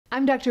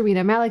I'm Dr.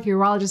 Rena Malik,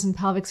 urologist and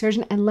pelvic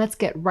surgeon, and let's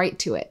get right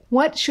to it.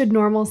 What should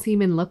normal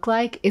semen look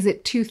like? Is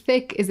it too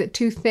thick? Is it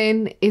too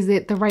thin? Is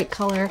it the right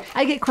color?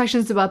 I get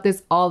questions about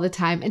this all the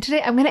time, and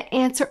today I'm gonna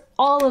answer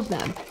all of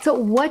them. So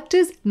what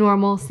does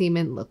normal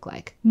semen look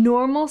like?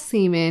 Normal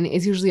semen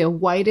is usually a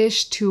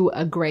whitish to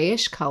a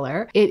grayish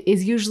color. It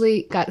is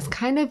usually got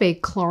kind of a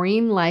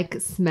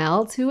chlorine-like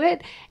smell to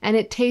it, and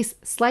it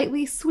tastes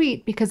slightly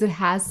sweet because it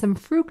has some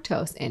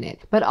fructose in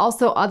it. But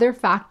also other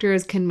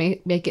factors can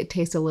make it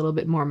taste a little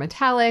bit more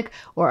metallic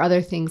or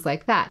other things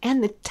like that.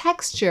 And the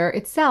texture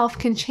itself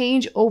can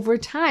change over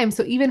time.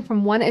 So even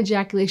from one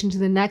ejaculation to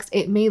the next,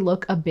 it may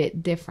look a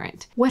bit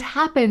different. What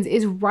happens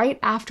is right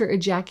after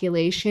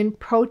ejaculation,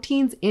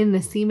 proteins in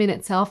the semen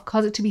itself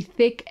cause it to be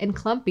thick and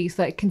clumpy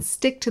so that it can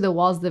stick to the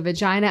walls of the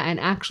vagina and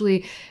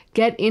actually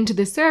get into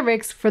the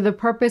cervix for the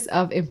purpose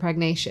of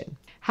impregnation.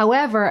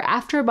 However,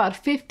 after about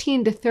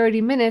 15 to 30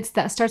 minutes,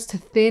 that starts to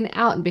thin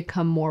out and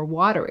become more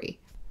watery.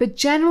 But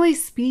generally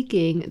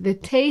speaking, the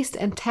taste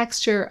and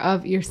texture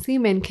of your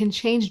semen can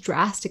change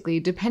drastically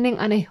depending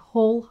on a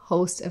whole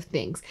host of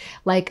things,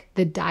 like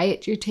the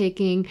diet you're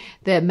taking,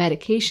 the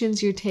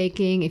medications you're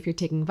taking, if you're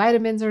taking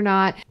vitamins or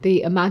not,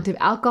 the amount of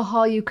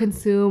alcohol you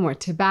consume or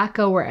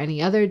tobacco or any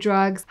other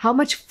drugs, how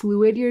much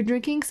fluid you're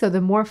drinking. So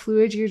the more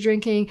fluid you're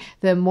drinking,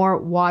 the more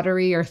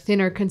watery or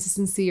thinner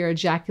consistency your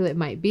ejaculate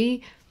might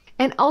be.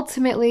 And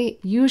ultimately,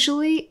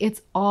 usually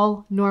it's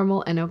all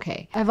normal and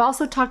okay. I've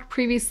also talked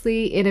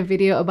previously in a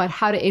video about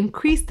how to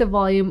increase the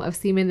volume of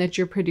semen that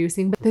you're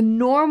producing. But the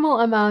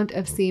normal amount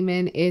of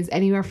semen is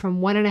anywhere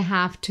from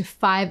 1.5 to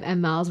 5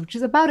 mLs, which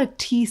is about a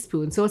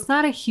teaspoon. So it's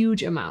not a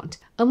huge amount.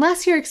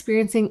 Unless you're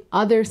experiencing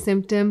other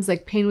symptoms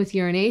like pain with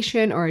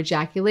urination or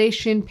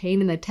ejaculation,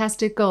 pain in the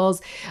testicles,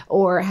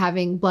 or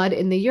having blood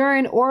in the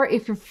urine, or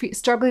if you're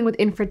struggling with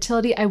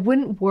infertility, I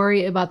wouldn't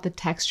worry about the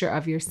texture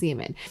of your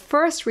semen.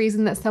 First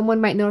reason that someone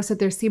might notice that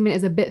their semen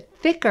is a bit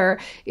thicker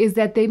is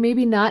that they may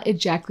be not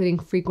ejaculating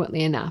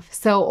frequently enough.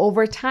 So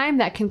over time,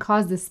 that can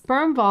cause the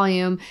sperm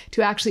volume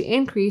to actually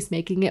increase,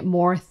 making it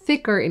more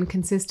thicker in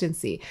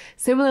consistency.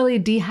 Similarly,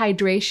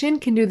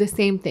 dehydration can do the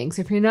same thing.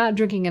 So if you're not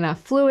drinking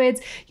enough fluids,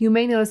 you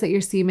may notice that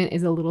your semen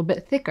is a little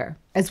bit thicker,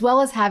 as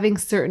well as having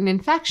certain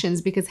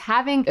infections, because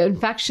having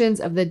infections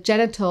of the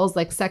genitals,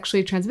 like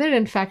sexually transmitted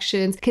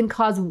infections, can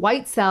cause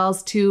white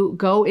cells to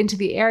go into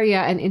the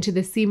area and into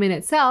the semen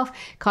itself,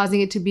 causing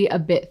it to be a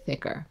bit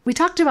thicker. We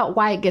talked about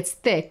why it gets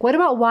thick. What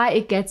about why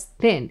it gets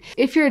thin?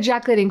 If you're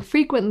ejaculating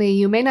frequently,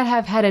 you may not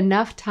have had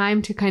enough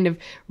time to kind of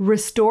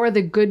restore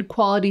the good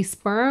quality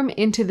sperm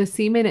into the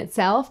semen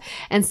itself.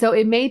 And so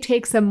it may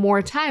take some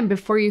more time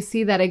before you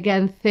see that,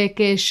 again,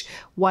 thickish,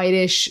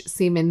 whitish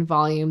semen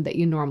volume that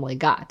you normally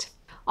got.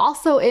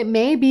 Also, it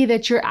may be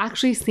that you're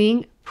actually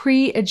seeing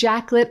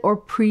pre-ejaculate or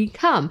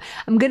pre-cum.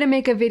 I'm going to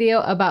make a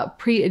video about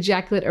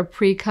pre-ejaculate or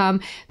pre-cum.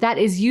 That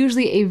is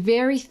usually a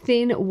very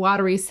thin,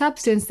 watery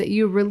substance that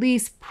you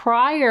release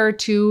prior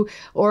to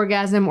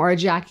orgasm or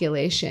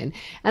ejaculation.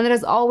 And that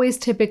is always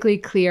typically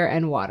clear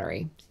and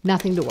watery.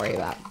 Nothing to worry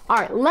about. All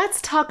right,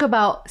 let's talk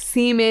about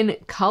semen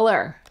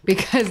color,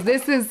 because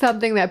this is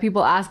something that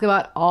people ask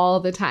about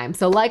all the time.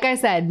 So like I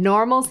said,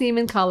 normal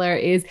semen color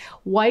is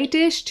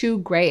whitish to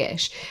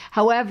grayish.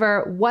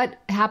 However, what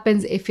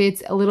happens if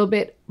it's a little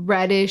bit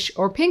reddish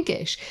or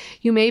pinkish?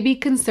 You may be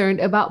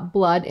concerned about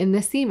blood in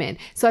the semen.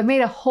 So I've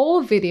made a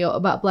whole video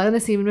about blood in the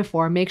semen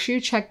before. Make sure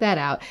you check that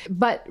out.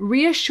 But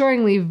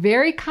reassuringly,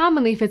 very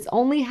commonly, if it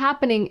only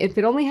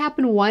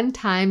happened one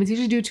time, it's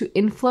usually due to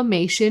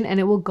inflammation and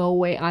it will go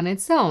away on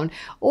its own.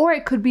 Or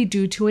it could be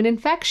due to an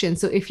infection.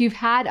 So if you've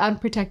had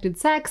unprotected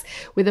sex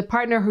with a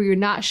partner who you're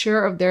not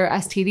sure of their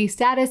STD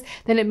status,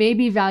 then it may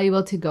be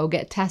valuable to go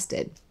get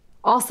tested.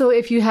 Also,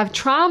 if you have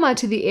trauma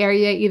to the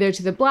area, either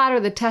to the bladder,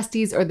 the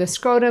testes, or the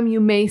scrotum, you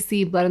may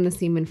see blood in the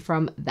semen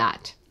from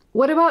that.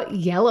 What about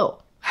yellow?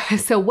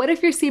 So what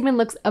if your semen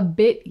looks a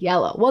bit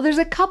yellow? Well, there's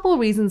a couple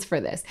reasons for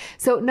this.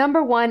 So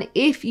number one,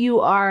 if you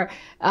are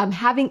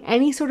having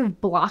any sort of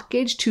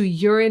blockage to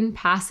urine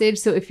passage,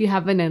 so if you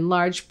have an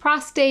enlarged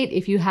prostate,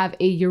 if you have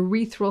a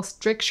urethral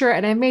stricture,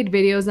 and I've made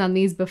videos on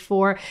these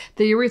before.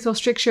 The urethral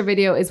stricture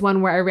video is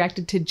one where I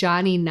reacted to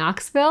Johnny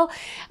Knoxville.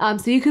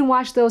 So you can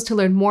watch those to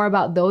learn more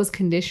about those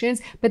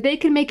conditions, but they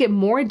can make it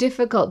more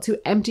difficult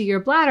to empty your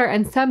bladder,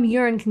 and some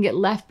urine can get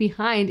left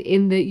behind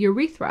in the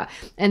urethra,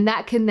 and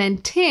that can then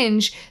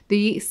tinge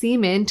the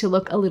semen to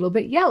look a little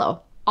bit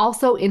yellow.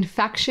 Also,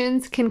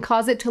 infections can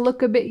cause it to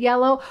look a bit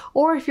yellow,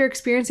 or if you're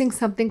experiencing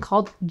something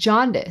called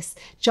jaundice.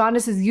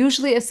 Jaundice is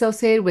usually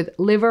associated with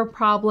liver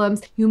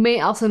problems. You may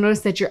also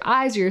notice that your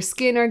eyes or your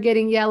skin are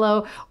getting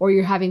yellow, or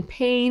you're having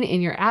pain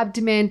in your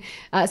abdomen.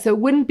 So it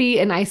wouldn't be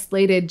an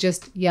isolated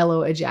just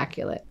yellow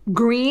ejaculate.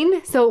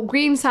 Green. So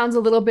green sounds a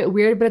little bit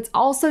weird, but it's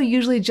also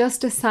usually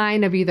just a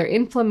sign of either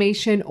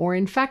inflammation or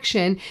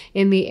infection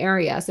in the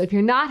area. So if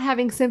you're not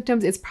having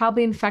symptoms, it's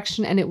probably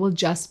infection and it will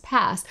just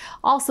pass.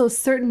 Also,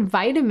 certain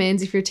vitamins,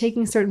 if you're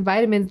taking certain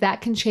vitamins, that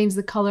can change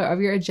the color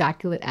of your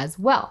ejaculate as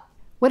well.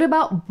 What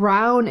about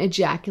brown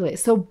ejaculate?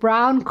 So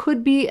brown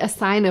could be a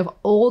sign of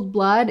old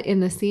blood in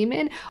the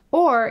semen,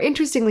 or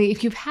interestingly,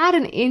 if you've had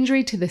an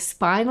injury to the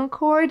spinal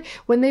cord,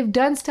 when they've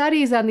done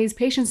studies on these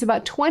patients,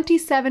 about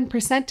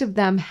 27% of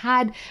them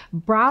had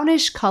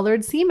brownish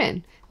colored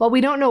semen. While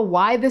we don't know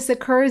why this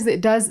occurs, it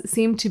does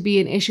seem to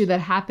be an issue that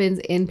happens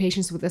in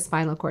patients with a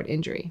spinal cord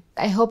injury.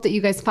 I hope that you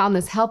guys found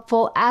this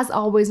helpful. As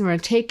always, remember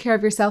to take care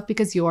of yourself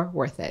because you're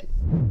worth it.